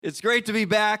It's great to be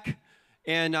back,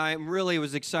 and I really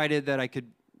was excited that I could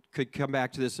come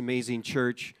back to this amazing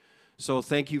church. So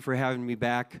thank you for having me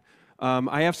back.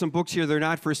 I have some books here. They're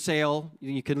not for sale.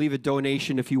 You can leave a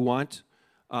donation if you want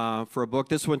for a book.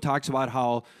 This one talks about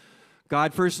how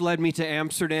God first led me to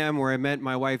Amsterdam, where I met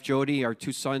my wife, Jody. Our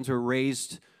two sons were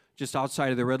raised just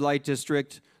outside of the red light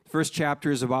district. The first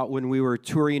chapter is about when we were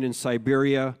touring in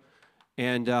Siberia,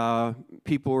 and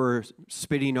people were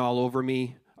spitting all over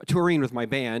me. Touring with my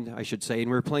band, I should say, and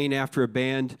we were playing after a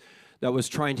band that was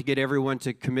trying to get everyone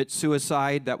to commit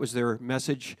suicide. That was their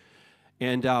message.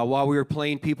 And while we were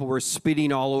playing, people were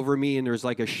spitting all over me, and there was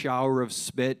like a shower of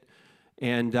spit.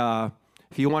 And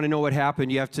if you want to know what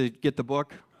happened, you have to get the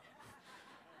book.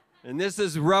 And this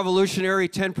is Revolutionary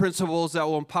 10 Principles that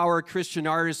will empower Christian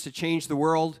artists to change the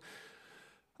world.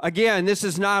 Again, this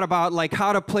is not about like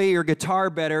how to play your guitar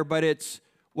better, but it's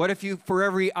what if you, for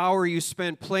every hour you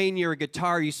spent playing your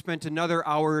guitar, you spent another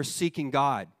hour seeking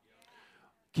God?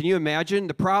 Can you imagine?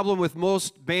 The problem with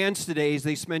most bands today is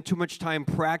they spend too much time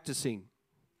practicing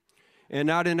and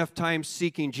not enough time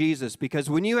seeking Jesus. Because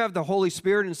when you have the Holy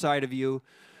Spirit inside of you,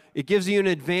 it gives you an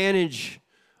advantage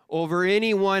over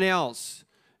anyone else.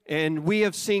 And we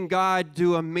have seen God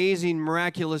do amazing,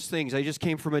 miraculous things. I just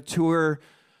came from a tour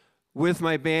with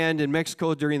my band in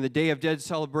Mexico during the Day of Dead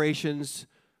celebrations.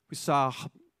 We saw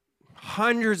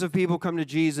hundreds of people come to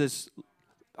Jesus.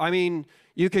 I mean,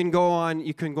 you can go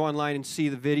online and see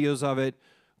the videos of it.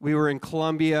 We were in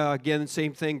Colombia, again,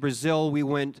 same thing. Brazil, we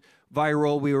went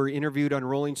viral. We were interviewed on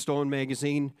Rolling Stone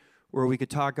magazine where we could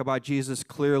talk about Jesus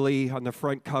clearly on the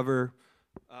front cover.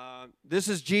 This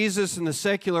is Jesus in the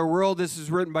Secular World. This is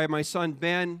written by my son,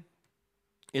 Ben.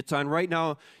 It's on Right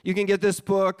Now. You can get this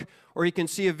book, or you can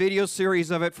see a video series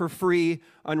of it for free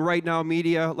on Right Now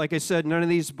Media. Like I said, none of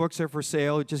these books are for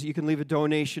sale. Just you can leave a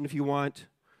donation if you want.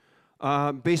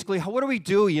 Basically, what do we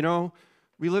do? You know,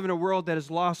 we live in a world that has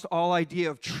lost all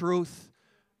idea of truth.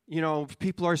 You know,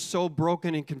 people are so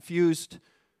broken and confused,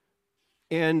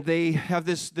 and they have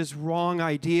this wrong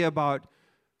idea about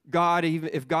God,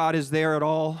 even if God is there at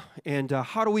all. And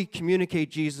how do we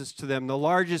communicate Jesus to them? The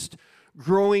largest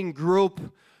growing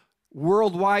group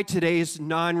worldwide today is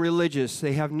non-religious.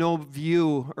 They have no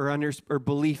view or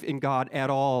belief in God at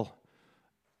all.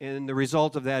 And the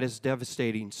result of that is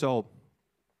devastating. So,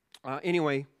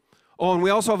 anyway. Oh, and we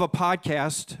also have a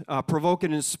podcast, Provoke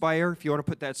and Inspire, if you want to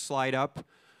put that slide up.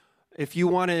 If you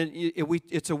want to,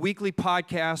 it's a weekly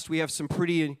podcast. We have some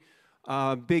pretty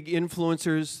big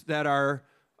influencers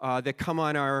that come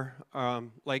on our,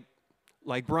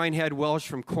 like Brian Head Welsh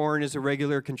from Korn is a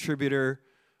regular contributor.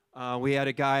 We had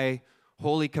a guy,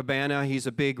 Holy Cabana. He's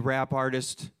a big rap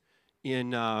artist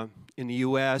in the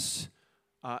U.S.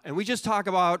 And we just talk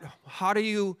about how do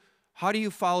you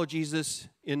follow Jesus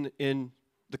in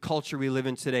the culture we live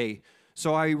in today.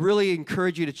 So I really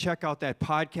encourage you to check out that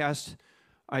podcast.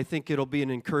 I think it'll be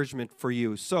an encouragement for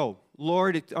you. So,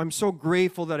 Lord, I'm so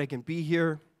grateful that I can be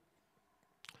here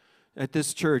at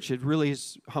this church. It really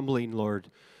is humbling,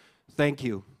 Lord. Thank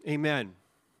you. Amen.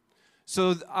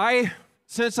 So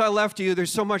since I left you,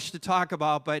 there's so much to talk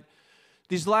about, but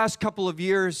these last couple of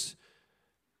years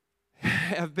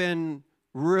have been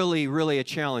really, really a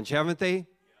challenge, haven't they?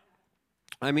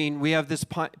 I mean, we have this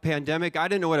pandemic. I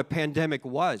didn't know what a pandemic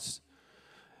was.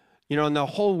 You know, and the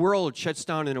whole world shuts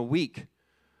down in a week.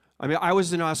 I mean, I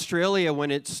was in Australia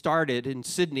when it started in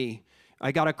Sydney.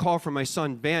 I got a call from my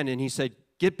son, Ben, and he said,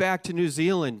 get back to New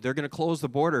Zealand. They're going to close the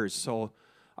borders. So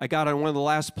I got on one of the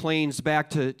last planes back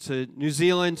to New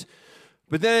Zealand.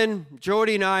 But then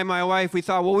Jody and I, my wife, we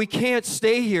thought, well, we can't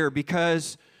stay here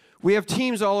because we have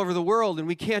teams all over the world, and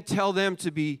we can't tell them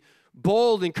to be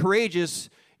bold and courageous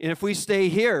if we stay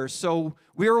here. So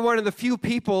we were one of the few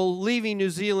people leaving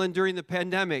New Zealand during the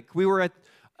pandemic. We were at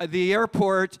the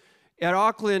airport, at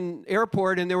Auckland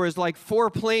Airport, and there was like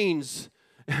 4 planes.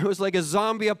 It was like a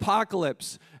zombie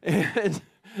apocalypse. And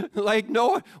like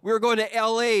we were going to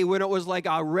LA when it was like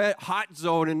a red hot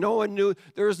zone, and no one knew,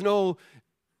 no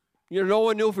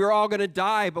one knew if we were all going to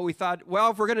die. But we thought,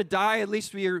 well, if we're going to die, at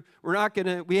least we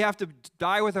have to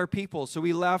die with our people. So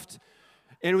we left,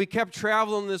 and we kept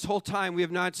traveling this whole time. We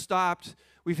have not stopped.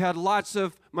 We've had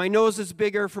my nose is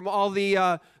bigger from all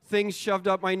the things shoved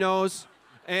up my nose,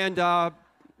 and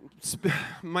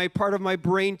my part of my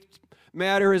brain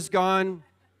matter is gone.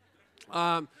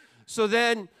 So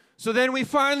then we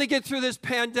finally get through this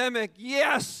pandemic.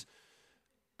 Yes!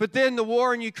 But then the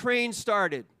war in Ukraine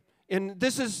started. And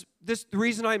the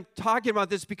reason I'm talking about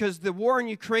this, because the war in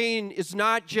Ukraine is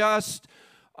not just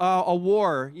a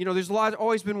war. You know, there's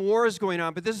always been wars going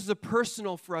on, but this is a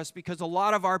personal for us because a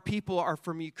lot of our people are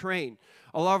from Ukraine.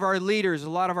 A lot of our leaders, a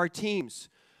lot of our teams.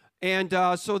 And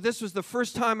so this was the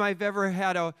first time I've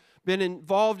ever been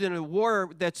involved in a war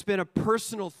that's been a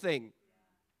personal thing.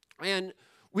 And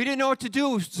we didn't know what to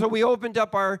do, so we opened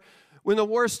up when the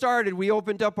war started, we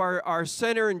opened up our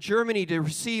center in Germany to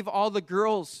receive all the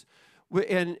girls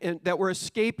and that were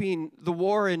escaping the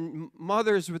war, and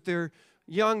mothers with their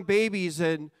young babies.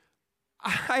 And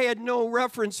I had no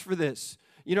reference for this.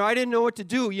 I didn't know what to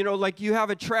do. Like you have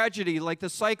a tragedy, like the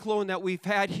cyclone that we've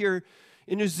had here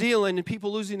in New Zealand, and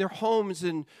people losing their homes,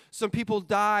 and some people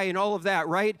die, and all of that,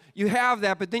 right? You have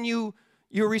that, but then you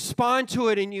respond to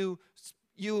it, and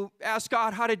you ask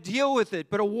God how to deal with it.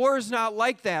 But a war is not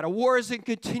like that. A war is a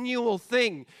continual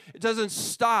thing. It doesn't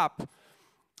stop.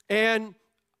 And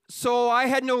so I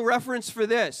had no reference for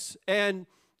this. And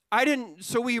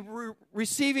so we were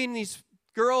receiving these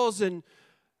girls, and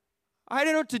I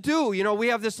didn't know what to do. We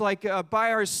have this, like,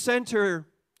 by our center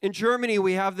in Germany,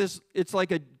 we have this, it's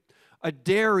like a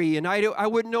dairy, and I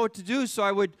wouldn't know what to do, so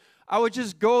I would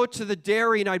just go to the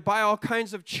dairy, and I'd buy all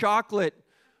kinds of chocolate,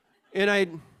 and I'd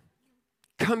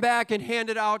come back and hand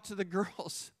it out to the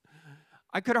girls.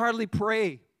 I could hardly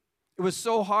pray. It was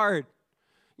so hard.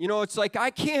 It's like I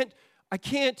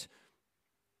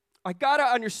gotta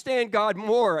understand God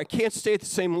more. I can't stay at the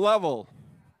same level.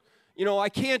 I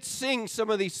can't sing some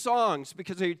of these songs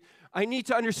because I need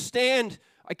to understand.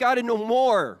 I gotta know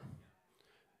more.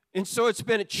 And so it's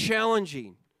been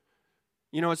challenging.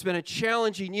 It's been a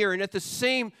challenging year. And at the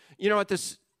same,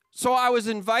 so I was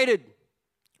invited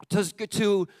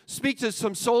to speak to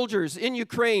some soldiers in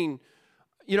Ukraine.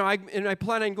 I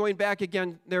plan on going back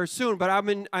again there soon. But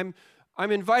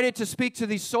I'm invited to speak to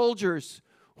these soldiers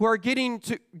who are getting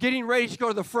ready to go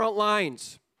to the front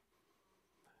lines.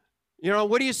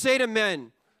 What do you say to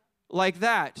men like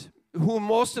that, who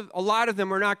a lot of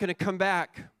them are not going to come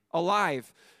back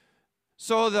alive?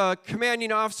 So the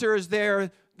commanding officer is there.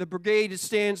 The brigade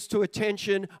stands to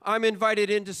attention. I'm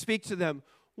invited in to speak to them.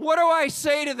 What do I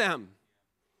say to them?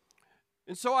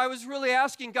 And so I was really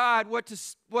asking God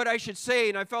what I should say,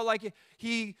 and I felt like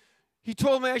he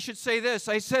told me I should say this.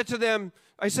 I said to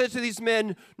these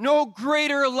men, no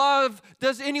greater love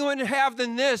does anyone have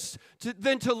than this,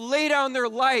 than to lay down their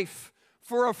life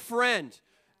for a friend.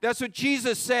 That's what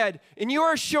Jesus said. And you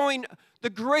are showing the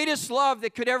greatest love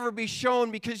that could ever be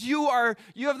shown, because you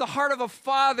have the heart of a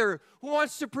father who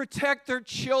wants to protect their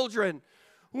children,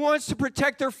 who wants to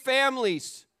protect their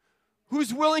families,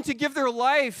 who's willing to give their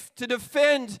life to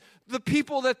defend the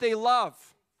people that they love.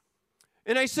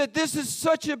 And I said, this is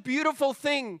such a beautiful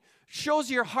thing. Shows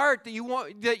your heart that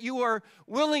you are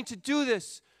willing to do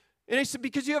this. And I said,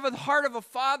 because you have the heart of a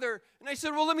father. And I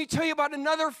said, well, let me tell you about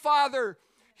another father.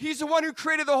 He's the one who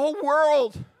created the whole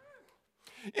world.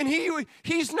 And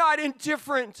he's not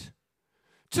indifferent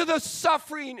to the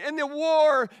suffering and the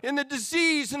war and the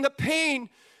disease and the pain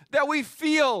that we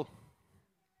feel.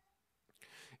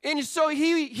 And so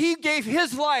he gave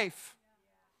his life.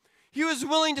 He was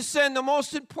willing to send the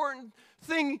most important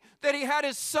thing that he had,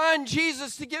 his son,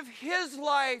 Jesus, to give his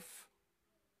life.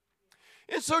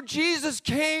 And so Jesus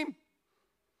came,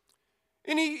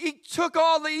 and he took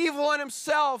all the evil on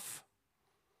himself.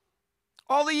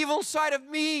 All the evil inside of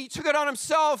me, he took it on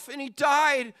himself, and he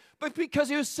died. But because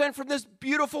he was sent from this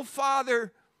beautiful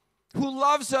Father who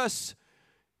loves us,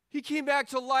 he came back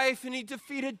to life, and he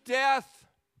defeated death.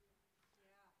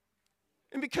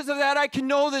 And because of that, I can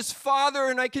know this Father,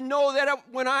 and I can know that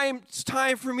when it's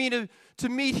time for me to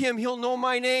meet him, he'll know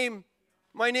my name.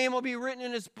 My name will be written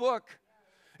in his book.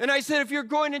 And I said, if you're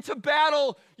going into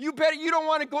battle, you don't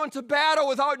want to go into battle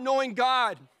without knowing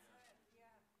God.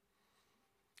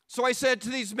 So I said to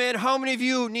these men, how many of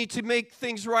you need to make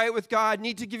things right with God,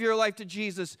 need to give your life to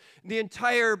Jesus? The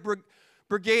entire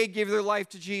brigade gave their life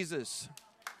to Jesus.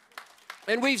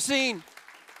 And we've seen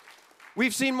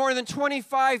more than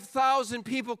 25,000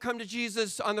 people come to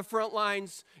Jesus on the front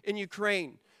lines in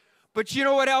Ukraine. But you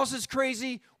know what else is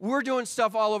crazy? We're doing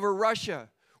stuff all over Russia.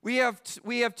 We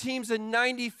have teams in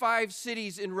 95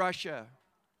 cities in Russia.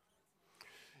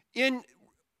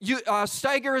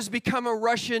 Steiger has become a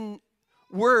Russian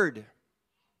word.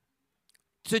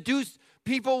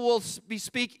 People will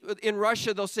speak in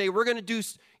Russia. They'll say, we're going to do,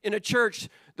 in a church,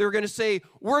 they're going to say,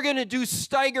 we're going to do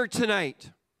Steiger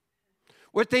tonight.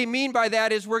 What they mean by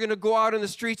that is we're going to go out in the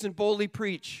streets and boldly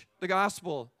preach the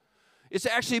gospel. It's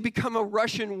actually become a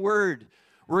Russian word.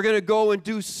 We're going to go and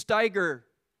do Steiger.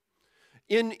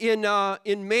 In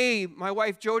May, my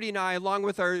wife Jody and I, along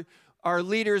with our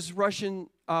leaders, Russian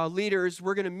leaders,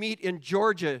 we're going to meet in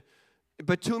Georgia,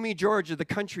 Batumi, Georgia, the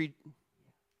country,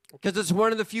 because it's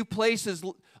one of the few places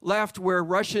left where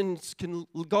Russians can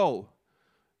go.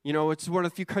 You know, it's one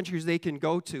of the few countries they can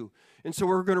go to. And so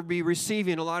we're going to be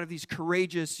receiving a lot of these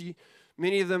courageous,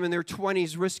 many of them in their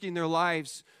 20s, risking their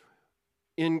lives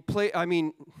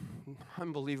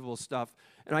unbelievable stuff.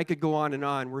 And I could go on and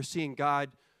on. We're seeing God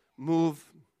move.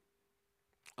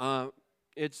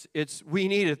 We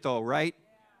need it though, right?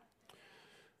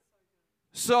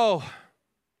 So,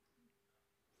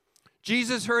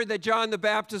 Jesus heard that John the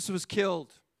Baptist was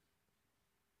killed.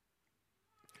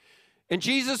 And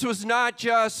Jesus was not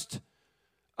just,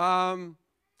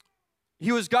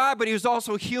 he was God, but he was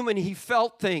also human. He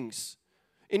felt things.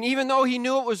 And even though he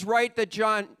knew it was right that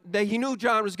he knew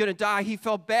John was going to die, he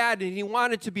felt bad and he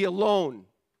wanted to be alone.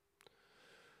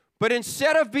 But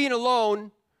instead of being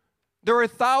alone, there were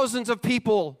thousands of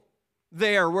people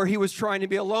there where he was trying to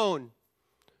be alone.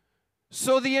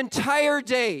 So the entire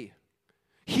day,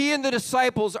 he and the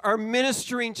disciples are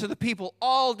ministering to the people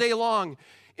all day long.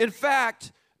 In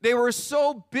fact, they were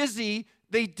so busy,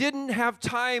 they didn't have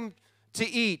time to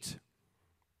eat.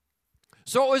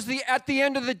 So it was at the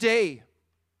end of the day.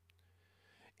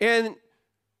 And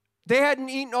they hadn't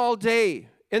eaten all day.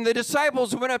 And the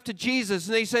disciples went up to Jesus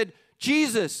and they said,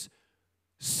 Jesus,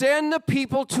 send the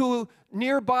people to a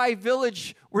nearby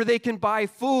village where they can buy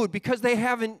food because they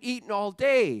haven't eaten all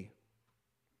day.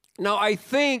 Now, I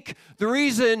think the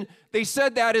reason they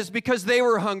said that is because they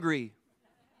were hungry.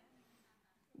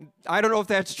 I don't know if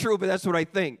that's true, but that's what I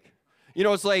think. You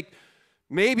know, it's like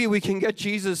maybe we can get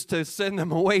Jesus to send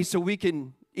them away so we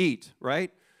can eat,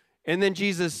 right? And then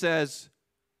Jesus says,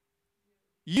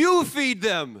 you feed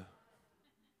them.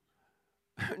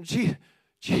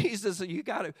 Jesus,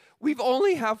 we've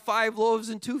only have 5 loaves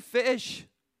and 2 fish.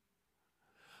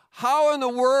 How in the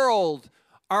world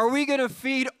are we going to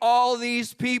feed all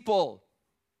these people?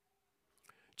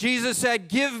 Jesus said,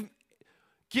 give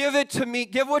it to me.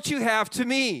 Give what you have to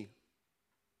me.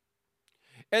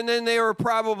 And then they were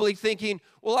probably thinking,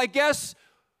 well, I guess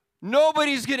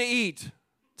nobody's going to eat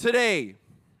today,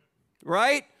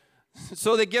 right?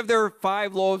 So they give their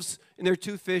 5 loaves and their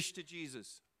 2 fish to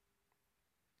Jesus.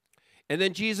 And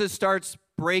then Jesus starts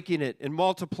breaking it and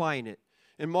multiplying it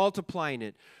and multiplying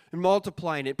it and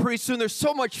multiplying it. Pretty soon there's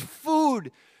so much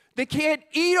food, they can't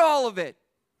eat all of it.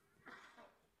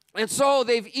 And so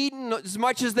they've eaten as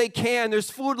much as they can.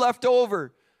 There's food left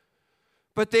over.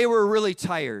 But they were really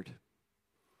tired.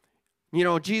 You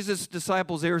know, Jesus'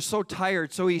 disciples, they were so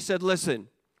tired. So he said, listen,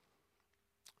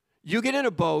 you get in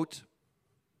a boat,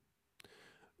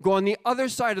 go on the other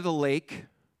side of the lake.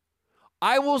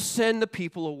 I will send the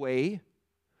people away,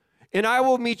 and I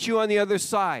will meet you on the other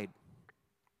side.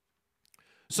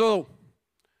 So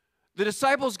the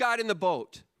disciples got in the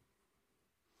boat,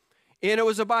 and it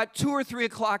was about 2 or 3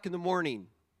 o'clock in the morning,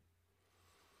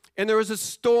 and there was a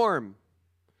storm,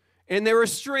 and they were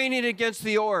straining against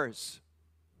the oars.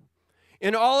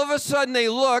 And all of a sudden they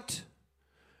looked,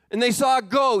 and they saw a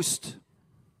ghost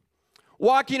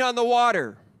walking on the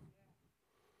water.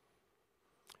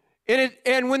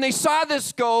 And when they saw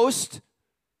this ghost,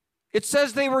 it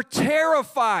says they were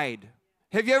terrified.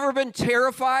 Have you ever been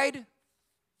terrified?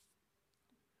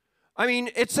 I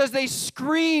mean, it says they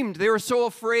screamed. They were so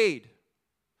afraid.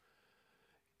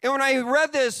 And when I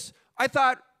read this, I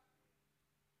thought,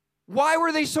 why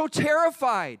were they so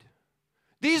terrified?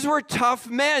 These were tough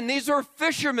men. These were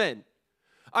fishermen.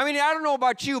 I mean, I don't know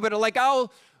about you, but like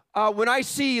when I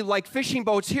see like fishing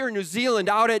boats here in New Zealand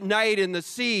out at night in the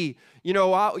sea, you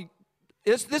know,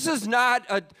 this is not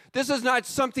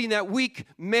something that weak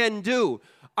men do.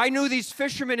 I knew these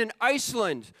fishermen in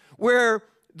Iceland where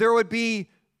they'd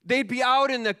be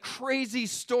out in the crazy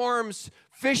storms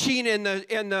fishing, and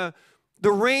the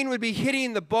rain would be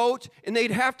hitting the boat, and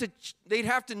they'd have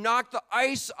to knock the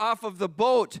ice off of the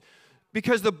boat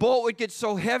because the boat would get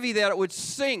so heavy that it would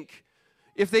sink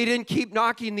if they didn't keep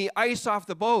knocking the ice off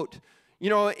the boat.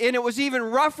 You know, and it was even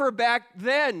rougher back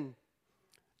then.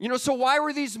 You know, so why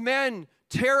were these men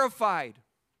terrified?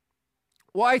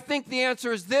 Well, I think the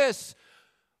answer is this.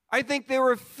 I think they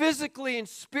were physically and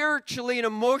spiritually and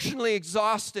emotionally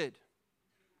exhausted.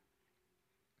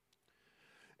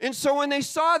 And so when they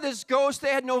saw this ghost,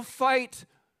 they had no fight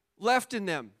left in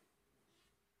them.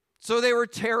 So they were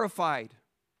terrified.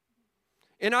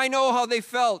 And I know how they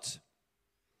felt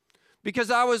because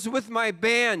I was with my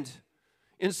band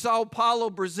in Sao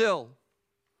Paulo, Brazil.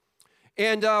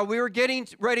 And we were getting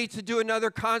ready to do another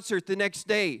concert the next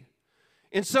day.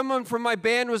 And someone from my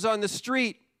band was on the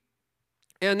street,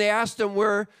 and they asked him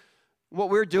what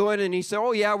we're doing. And he said,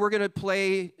 oh, yeah, we're going to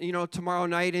play, you know, tomorrow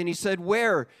night. And he said,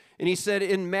 where? And he said,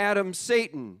 in Madam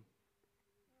Satan.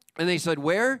 And they said,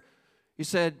 where? He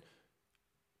said,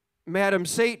 Madam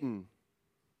Satan.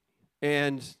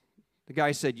 And The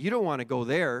guy said, "You don't want to go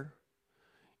there.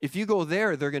 If you go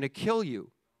there, they're going to kill you."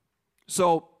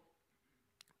 So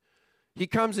he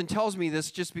comes and tells me this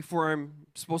just before I'm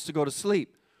supposed to go to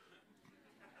sleep.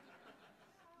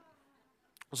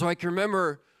 So I can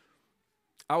remember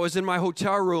I was in my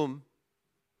hotel room,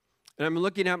 and I'm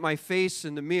looking at my face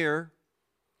in the mirror,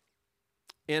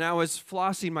 and I was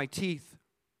flossing my teeth.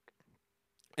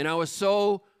 And I was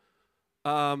so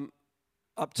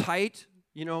uptight,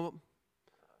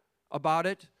 about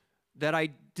it, that I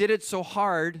did it so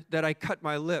hard that I cut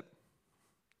my lip.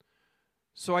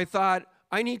 So I thought,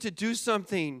 I need to do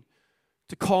something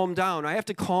to calm down. I have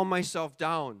to calm myself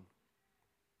down.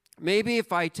 Maybe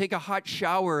if I take a hot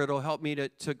shower, it'll help me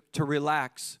to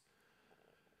relax.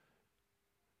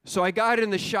 So I got in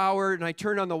the shower and I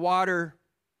turned on the water.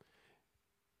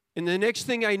 And the next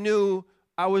thing I knew,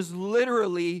 I was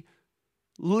literally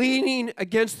leaning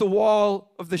against the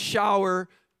wall of the shower,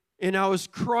 and I was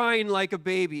crying like a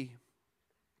baby.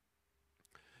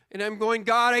 And I'm going,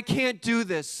 "God, I can't do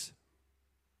this.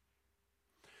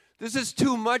 This is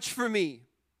too much for me."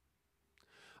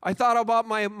 I thought about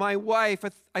my wife.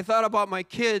 I thought about my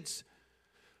kids.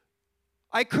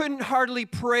 I couldn't hardly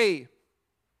pray.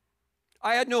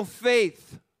 I had no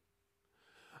faith.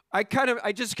 I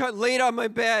just got laid on my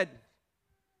bed.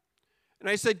 And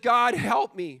I said, "God,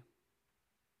 help me."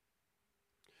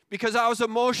 Because I was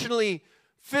emotionally,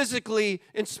 physically,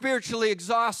 and spiritually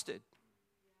exhausted.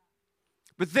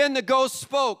 But then the ghost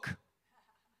spoke.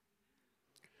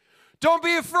 "Don't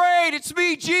be afraid, it's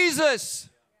me, Jesus."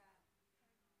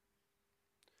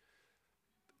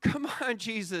 Come on,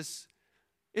 Jesus.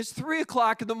 It's 3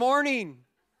 o'clock in the morning.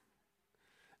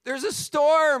 There's a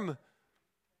storm.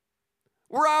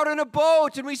 We're out in a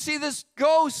boat and we see this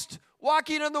ghost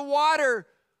walking on the water.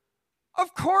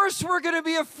 Of course we're going to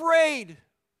be afraid.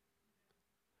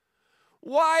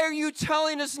 Why are you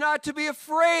telling us not to be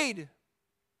afraid?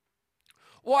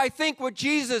 Well, I think what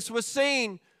Jesus was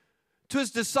saying to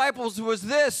his disciples was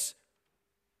this: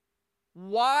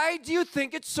 why do you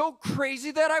think it's so crazy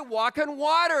that I walk on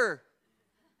water?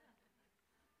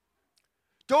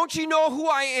 Don't you know who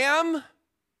I am?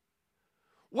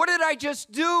 What did I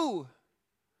just do?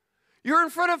 You're in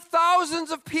front of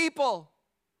thousands of people.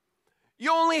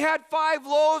 You only had 5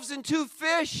 loaves and 2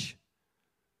 fish.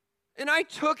 And I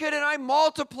took it and I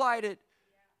multiplied it.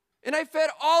 And I fed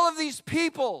all of these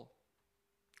people.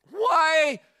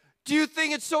 Why do you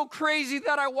think it's so crazy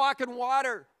that I walk in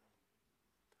water?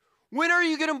 When are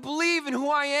you going to believe in who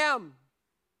I am?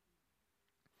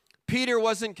 Peter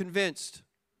wasn't convinced.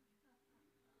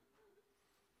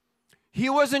 He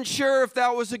wasn't sure if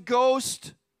that was a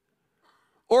ghost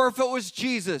or if it was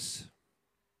Jesus.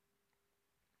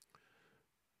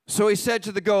 So he said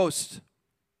to the ghost,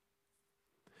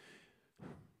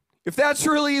 "If that's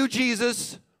really you,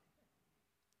 Jesus,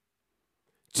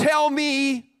 tell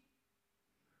me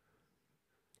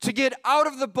to get out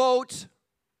of the boat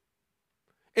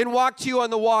and walk to you on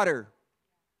the water."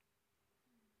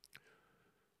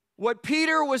 What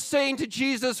Peter was saying to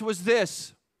Jesus was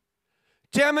this: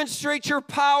 demonstrate your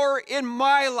power in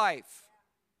my life.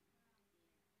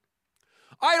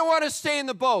 I don't want to stay in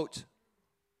the boat.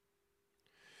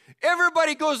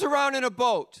 Everybody goes around in a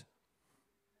boat.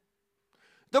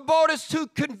 The boat is too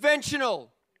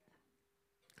conventional.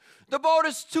 The boat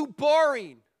is too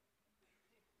boring.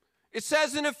 It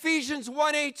says in Ephesians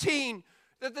 1:18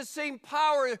 that the same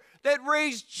power that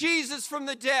raised Jesus from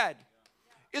the dead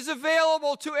is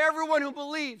available to everyone who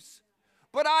believes.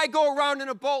 But I go around in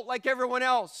a boat like everyone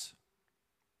else.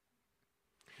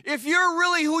 If you're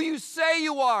really who you say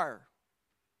you are,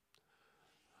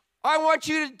 I want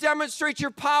you to demonstrate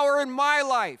your power in my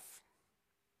life.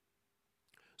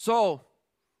 So,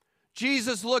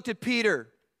 Jesus looked at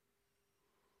Peter,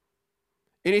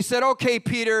 and he said, "Okay,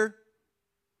 Peter,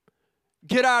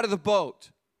 get out of the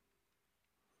boat."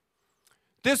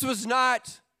 This was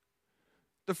not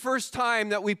the first time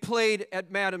that we played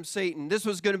at Madam Satan. This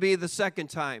was going to be the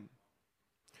second time.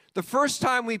 The first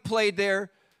time we played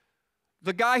there,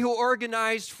 the guy who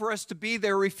organized for us to be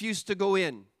there refused to go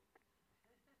in.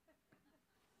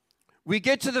 We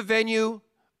get to the venue.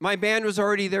 My band was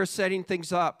already there setting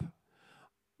things up.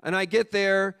 And I get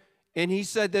there, and he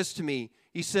said this to me.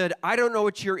 He said, "I don't know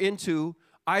what you're into.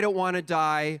 I don't want to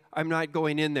die. I'm not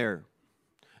going in there."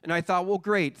 And I thought, well,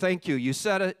 great, thank you. You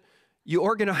said it. You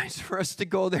organized for us to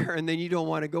go there, and then you don't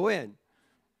want to go in.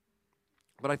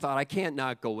 But I thought, I can't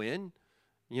not go in.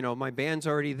 My band's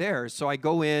already there. So I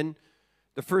go in.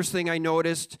 The first thing I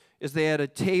noticed is they had a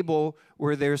table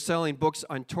where they're selling books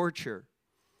on torture.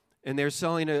 And they're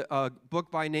selling a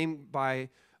book by Aleister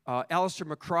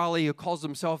McCrawley, who calls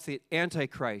himself the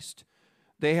Antichrist.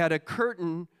 they had a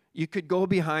curtain you could go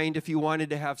behind if you wanted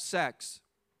to have sex.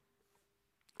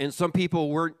 And some people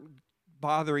weren't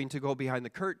bothering to go behind the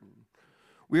curtain.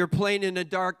 We were playing in a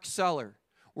dark cellar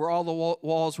where all the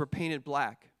walls were painted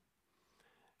black.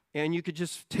 And you could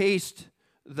just taste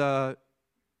the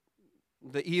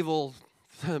evil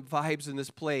vibes in this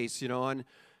place, you know. And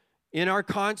in our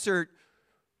concert,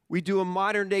 we do a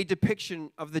modern-day depiction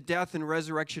of the death and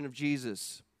resurrection of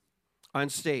Jesus on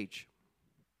stage.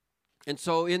 And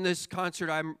so in this concert,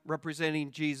 I'm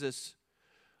representing Jesus.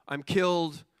 I'm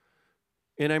killed,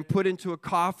 and I'm put into a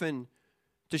coffin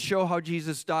to show how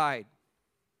Jesus died.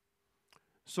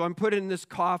 So I'm put in this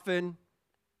coffin,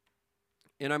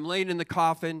 and I'm laying in the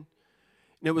coffin,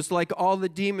 and it was like all the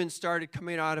demons started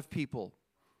coming out of people.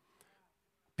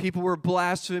 People were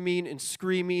blaspheming and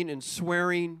screaming and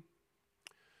swearing.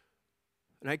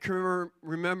 And I can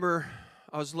remember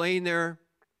I was laying there,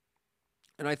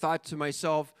 and I thought to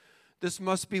myself, this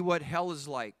must be what hell is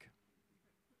like.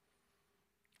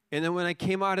 And then when I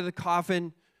came out of the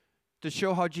coffin to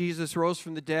show how Jesus rose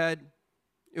from the dead,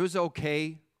 it was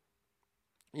okay.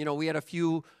 You know, we had a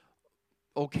few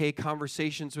okay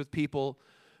conversations with people,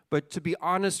 but to be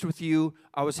honest with you,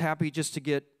 I was happy just to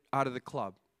get out of the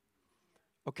club.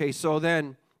 Okay, so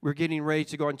then we're getting ready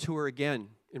to go on tour again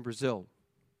in Brazil.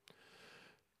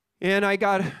 And I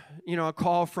got, a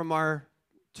call from our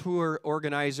tour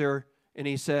organizer, and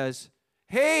he says,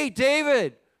 "Hey,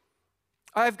 David,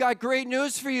 I've got great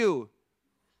news for you."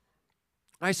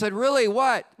 I said, "Really?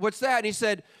 What? What's that?" And he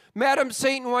said, "Madam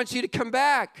Satan wants you to come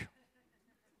back."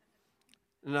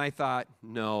 And I thought,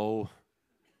 no.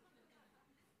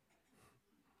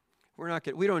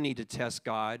 We don't need to test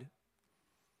God.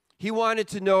 He wanted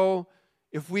to know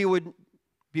if we would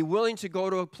be willing to go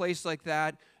to a place like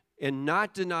that and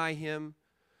not deny him.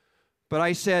 But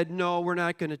I said, no, we're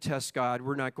not going to test God.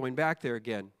 We're not going back there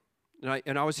again.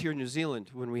 And I was here in New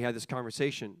Zealand when we had this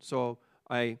conversation. So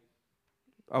I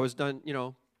was done, we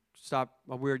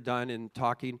were done and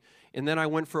talking. And then I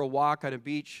went for a walk on a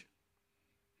beach.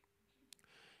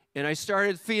 And I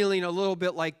started feeling a little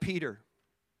bit like Peter.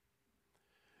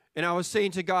 And I was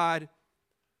saying to God,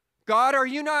 God, are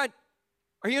you not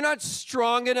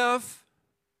strong enough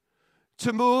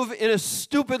to move in a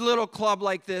stupid little club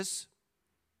like this?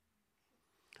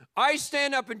 I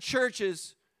stand up in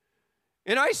churches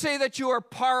and I say that you are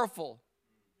powerful.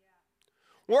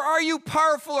 Or are you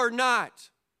powerful or not?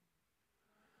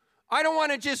 I don't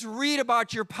want to just read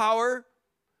about your power.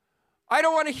 I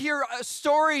don't want to hear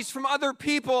stories from other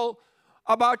people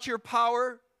about your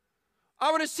power.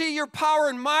 I want to see your power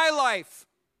in my life.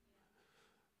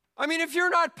 I mean, if you're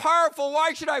not powerful,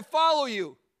 why should I follow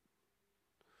you?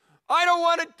 I don't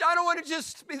want to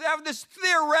just have this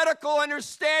theoretical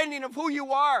understanding of who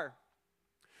you are.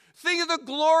 Think of the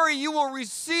glory you will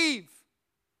receive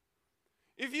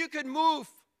if you could move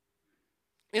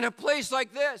in a place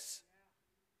like this.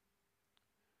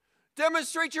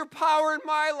 Demonstrate your power in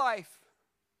my life.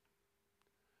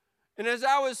 And as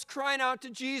I was crying out to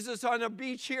Jesus on a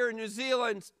beach here in New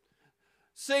Zealand,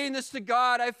 saying this to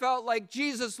God, I felt like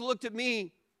Jesus looked at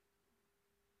me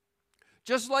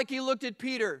just like he looked at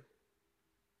Peter.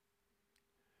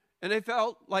 And I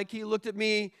felt like he looked at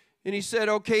me and he said,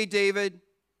 "Okay, David,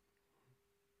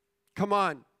 come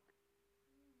on,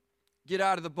 get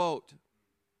out of the boat."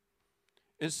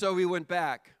 And so we went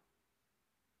back.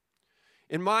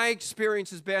 And my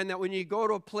experience has been that when you go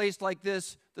to a place like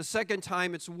this, the second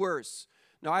time it's worse.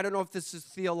 Now, I don't know if this is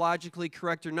theologically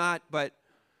correct or not, but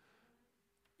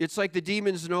it's like the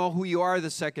demons know who you are the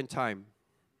second time.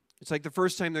 It's like the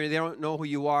first time they don't know who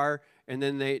you are, and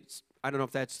then I don't know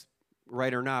if that's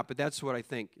right or not, but that's what I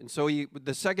think. And so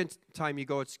the second time you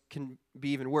go, it can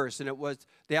be even worse. And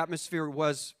the atmosphere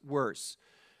was worse.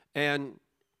 And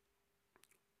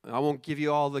I won't give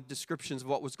you all the descriptions of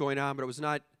what was going on, but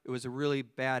it was a really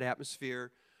bad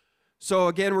atmosphere. So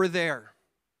again, we're there.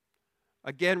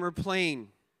 Again, we're playing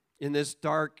in this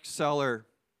dark cellar.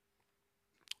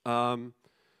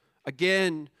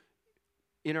 Again,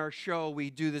 in our show, we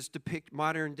do this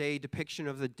modern-day depiction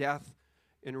of the death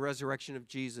and resurrection of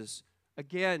Jesus.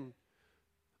 Again,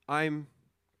 I'm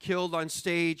killed on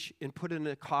stage and put in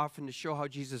a coffin to show how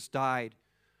Jesus died.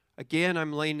 Again,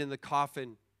 I'm laying in the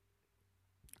coffin.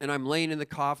 And I'm laying in the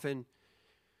coffin.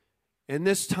 And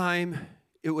this time,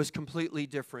 it was completely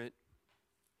different.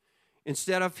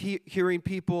 Instead of hearing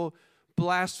people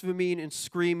blaspheming and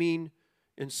screaming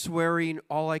and swearing,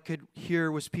 all I could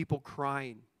hear was people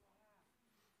crying.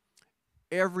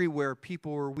 Everywhere,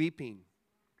 people were weeping.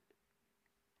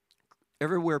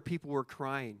 Everywhere, people were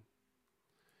crying.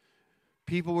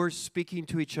 People were speaking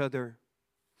to each other.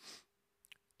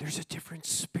 there's a different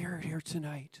spirit here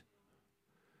tonight.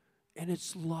 And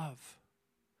it's love.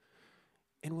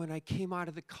 And when I came out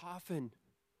of the coffin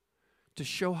to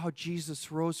show how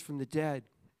Jesus rose from the dead,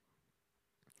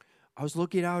 I was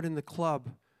looking out in the club,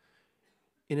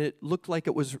 and it looked like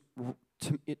it was,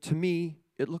 to me,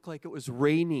 it looked like it was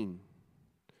raining.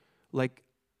 Like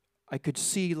I could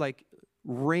see like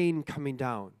rain coming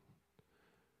down.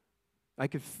 I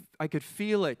could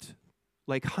feel it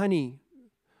like honey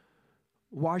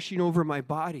washing over my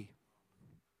body.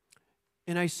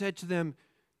 And I said to them,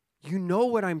 you know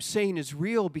what I'm saying is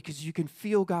real because you can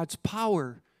feel God's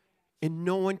power, and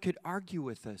no one could argue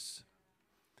with us.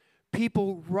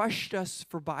 People rushed us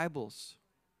for Bibles.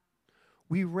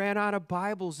 We ran out of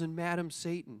Bibles in Madam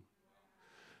Satan.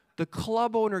 The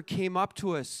club owner came up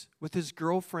to us with his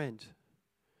girlfriend,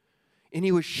 and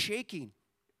he was shaking.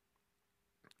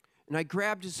 And I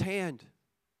grabbed his hand,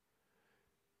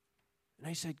 and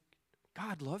I said,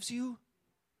 God loves you?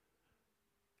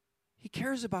 He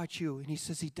cares about you. And he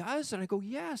says, he does? And I go,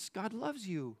 yes, God loves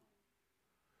you.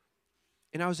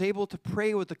 And I was able to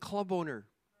pray with the club owner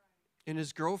and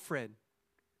his girlfriend.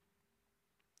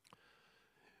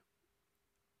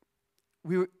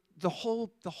 The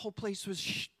whole place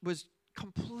was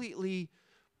completely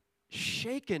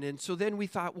shaken. And so then we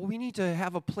thought, well, we need to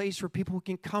have a place where people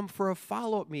can come for a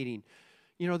follow-up meeting.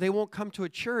 You know, they won't come to a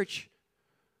church.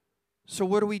 So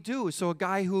what do? So a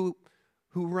guy who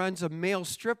runs a male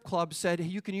strip club said, hey,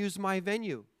 you can use my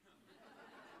venue.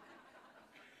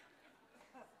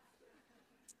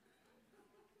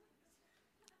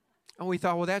 And we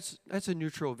thought, well, that's a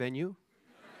neutral venue.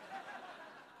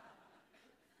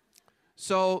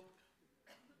 So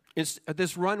it's at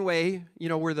this runway, you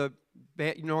know, where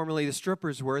normally the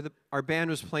strippers were, our band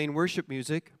was playing worship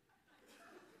music.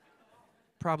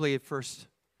 Probably at first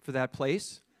for that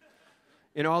place.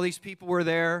 And all these people were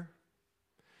there.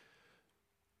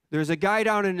 There's a guy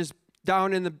down in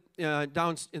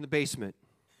the basement.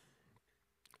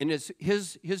 And it's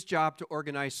his job to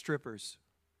organize strippers.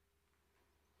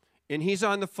 And he's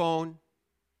on the phone,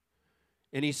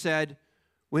 and he said,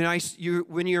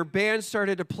 when your band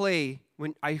started to play,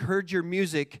 when I heard your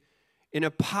music, and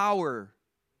a power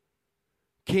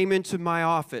came into my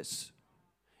office,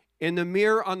 and the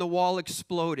mirror on the wall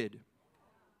exploded.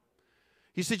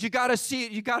 He said, you got to see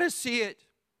it, you got to see it.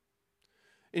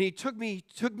 And he took me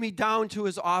down to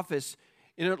his office,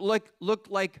 and it looked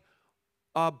like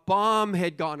a bomb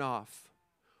had gone off.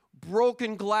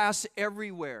 Broken glass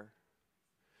everywhere.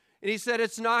 And he said,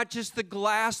 it's not just the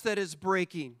glass that is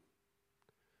breaking.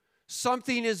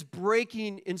 Something is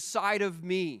breaking inside of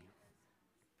me.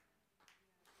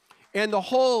 And the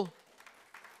whole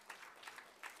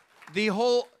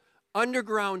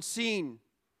underground scene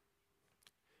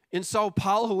in Sao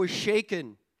Paulo was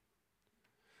shaken.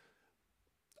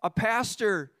 A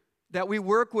pastor that we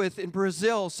work with in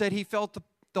Brazil said he felt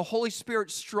the Holy Spirit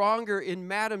stronger in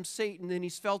Madam Satan than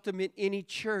he's felt him in any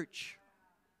church.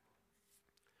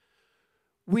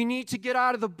 We need to get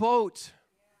out of the boat.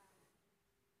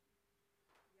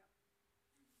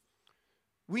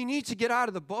 We need to get out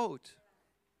of the boat.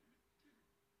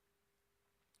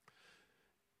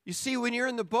 You see, when you're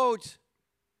in the boat,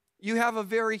 you have a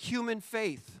very human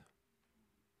faith.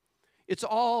 It's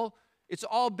all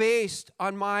based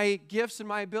on my gifts and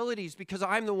my abilities because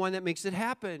I'm the one that makes it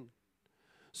happen.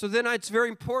 So then it's very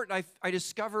important I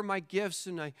discover my gifts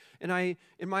and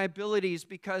my abilities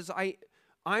because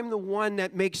I'm the one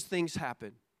that makes things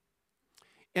happen.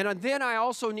 And then I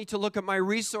also need to look at my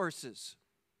resources.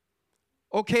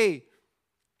 Okay,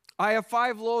 I have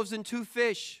 5 loaves and 2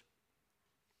 fish.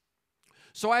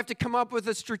 So I have to come up with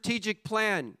a strategic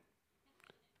plan.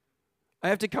 I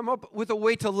have to come up with a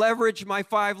way to leverage my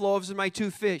 5 loaves and my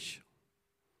 2 fish.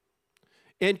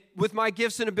 And with my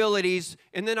gifts and abilities,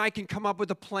 and then I can come up with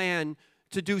a plan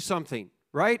to do something,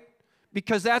 right?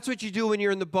 Because that's what you do when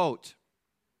you're in the boat.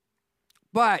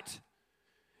 But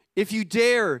if you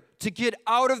dare to get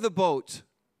out of the boat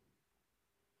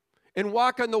and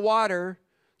walk on the water,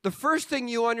 the first thing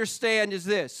you understand is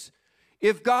this.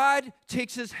 If God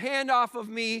takes his hand off of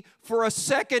me for a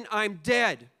second, I'm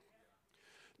dead.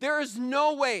 There is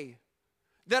no way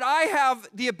that I have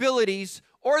the abilities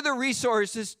or the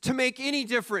resources to make any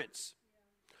difference.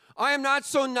 I am not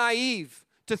so naive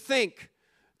to think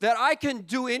that I can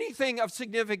do anything of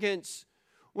significance.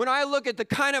 When I look at the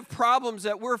kind of problems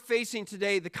that we're facing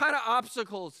today, the kind of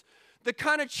obstacles, the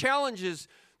kind of challenges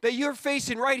that you're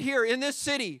facing right here in this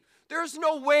city, there's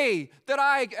no way that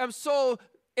I am so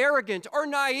arrogant or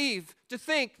naive to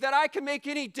think that I can make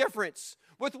any difference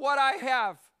with what I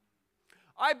have.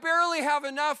 I barely have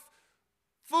enough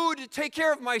food to take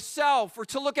care of myself or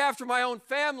to look after my own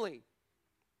family.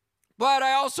 But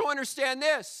I also understand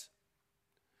this.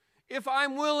 If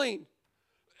I'm willing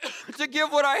to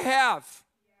give what I have,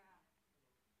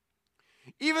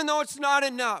 even though it's not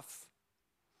enough,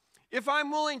 if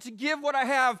I'm willing to give what I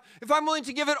have, if I'm willing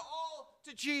to give it all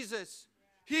to Jesus,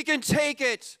 He can take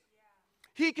it.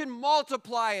 He can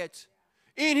multiply it.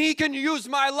 And He can use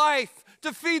my life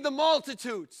to feed the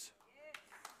multitudes.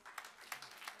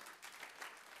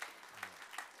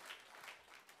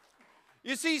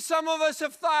 You see, some of us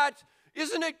have thought,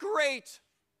 isn't it great?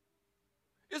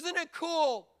 Isn't it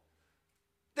cool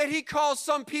that He calls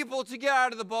some people to get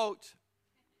out of the boat?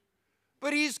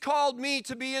 But He's called me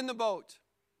to be in the boat.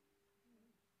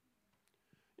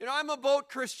 You know, I'm a boat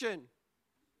Christian.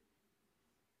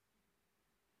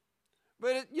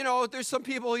 But, there's some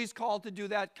people He's called to do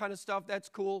that kind of stuff. That's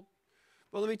cool.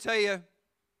 But let me tell you,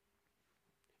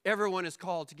 everyone is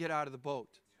called to get out of the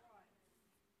boat.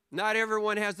 Not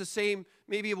everyone has the same,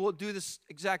 maybe will do this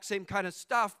exact same kind of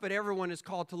stuff, but everyone is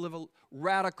called to live a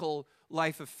radical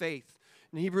life of faith.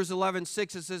 In Hebrews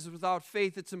 11:6, it says, without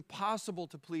faith, it's impossible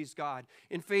to please God.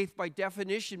 And faith, by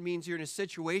definition, means you're in a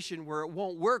situation where it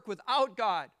won't work without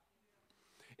God.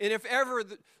 And if ever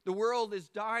the world is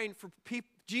dying for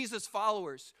Jesus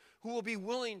followers who will be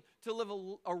willing to live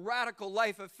a radical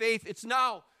life of faith, it's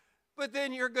now. But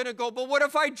then you're going to go, but what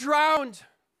if I drowned?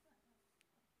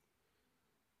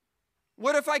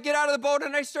 What if I get out of the boat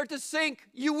and I start to sink?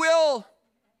 You will.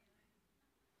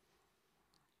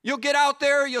 You'll get out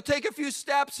there, you'll take a few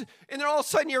steps, and then all of a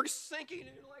sudden you're sinking, and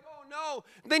you're like, oh no.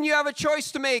 Then you have a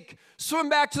choice to make. Swim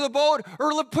back to the boat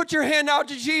or put your hand out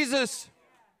to Jesus.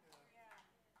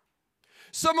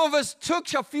 Some of us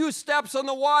took a few steps on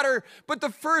the water, but the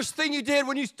first thing you did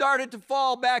when you started to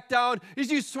fall back down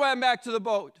is you swam back to the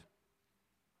boat.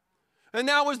 And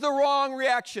that was the wrong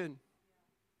reaction.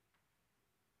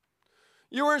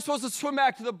 You weren't supposed to swim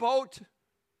back to the boat.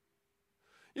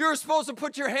 You were supposed to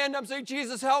put your hand up and say,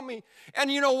 Jesus, help me.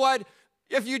 And you know what?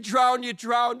 If you drowned, you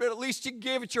drowned, but at least you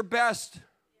gave it your best.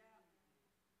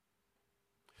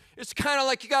 It's kind of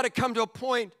like you got to come to a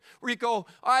point where you go,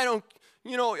 I'm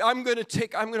going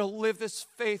to live this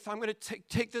faith. I'm going to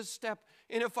take this step.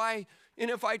 And if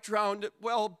I drowned,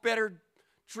 well, better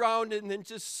drown and than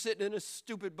just sit in a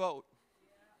stupid boat.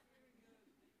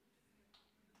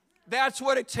 That's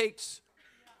what it takes.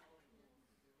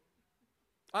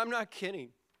 I'm not kidding.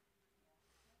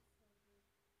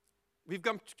 We've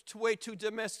become way too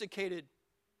domesticated.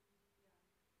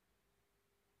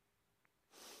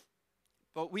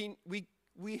 But we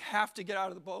have to get out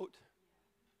of the boat.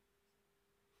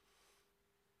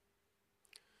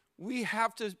 We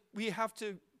have to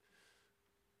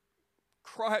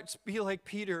cry, be like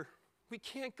Peter. We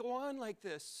can't go on like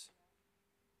this.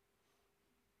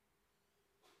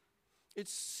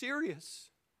 It's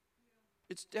serious.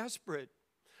 It's desperate.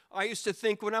 I used to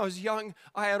think when I was young,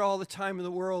 I had all the time in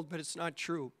the world, but it's not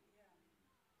true.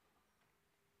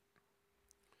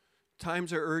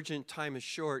 Times are urgent, time is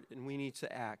short, and we need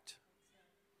to act.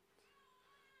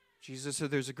 Jesus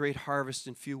said there's a great harvest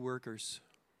and few workers.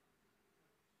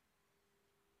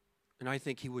 And I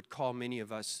think He would call many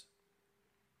of us.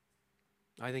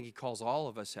 I think He calls all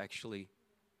of us, actually.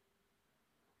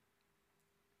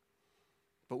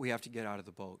 But we have to get out of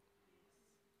the boat.